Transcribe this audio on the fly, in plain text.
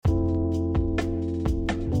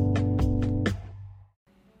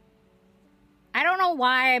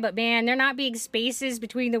why, but man, there not being spaces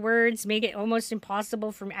between the words make it almost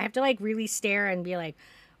impossible for me. I have to like really stare and be like,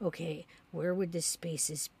 okay, where would the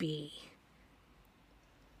spaces be?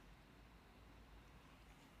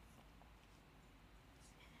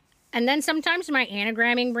 And then sometimes my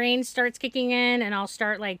anagramming brain starts kicking in, and I'll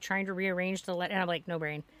start like trying to rearrange the letter. And I'm like, no,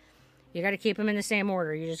 brain, you got to keep them in the same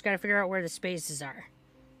order. You just got to figure out where the spaces are.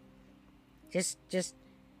 Just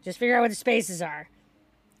figure out what the spaces are.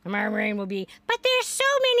 And my brain will be, but there's so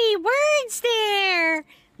many words there.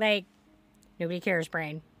 Like, nobody cares,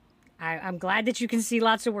 brain. I'm glad that you can see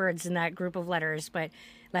lots of words in that group of letters, but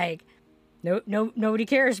like, nobody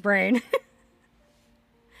cares, brain.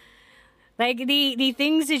 Like, the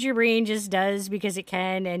things that your brain just does because it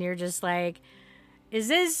can, and you're just like, is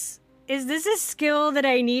this a skill that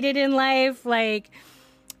I needed in life? Like,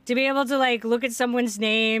 to be able to, like, look at someone's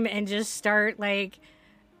name and just start, like,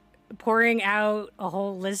 pouring out a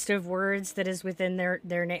whole list of words that is within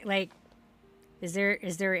their name. Like, is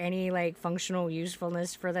there any, like, functional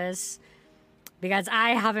usefulness for this? Because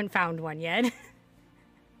I haven't found one yet.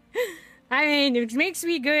 I mean, it makes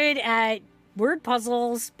me good at word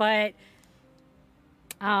puzzles, but...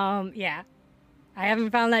 yeah, I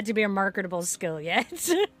haven't found that to be a marketable skill yet.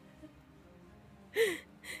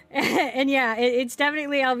 And yeah, it's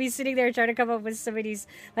definitely, I'll be sitting there trying to come up with somebody's,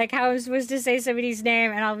 like how I'm supposed to say somebody's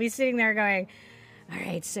name, and I'll be sitting there going, all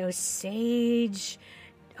right, so Sage,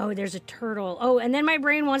 oh, there's a turtle. Oh, and then my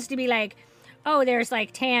brain wants to be like, oh, there's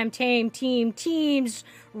like Tam, Tame, Team, Teams,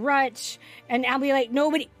 Rutch, and I'll be like,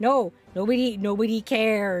 nobody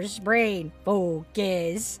cares, brain,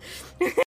 focus.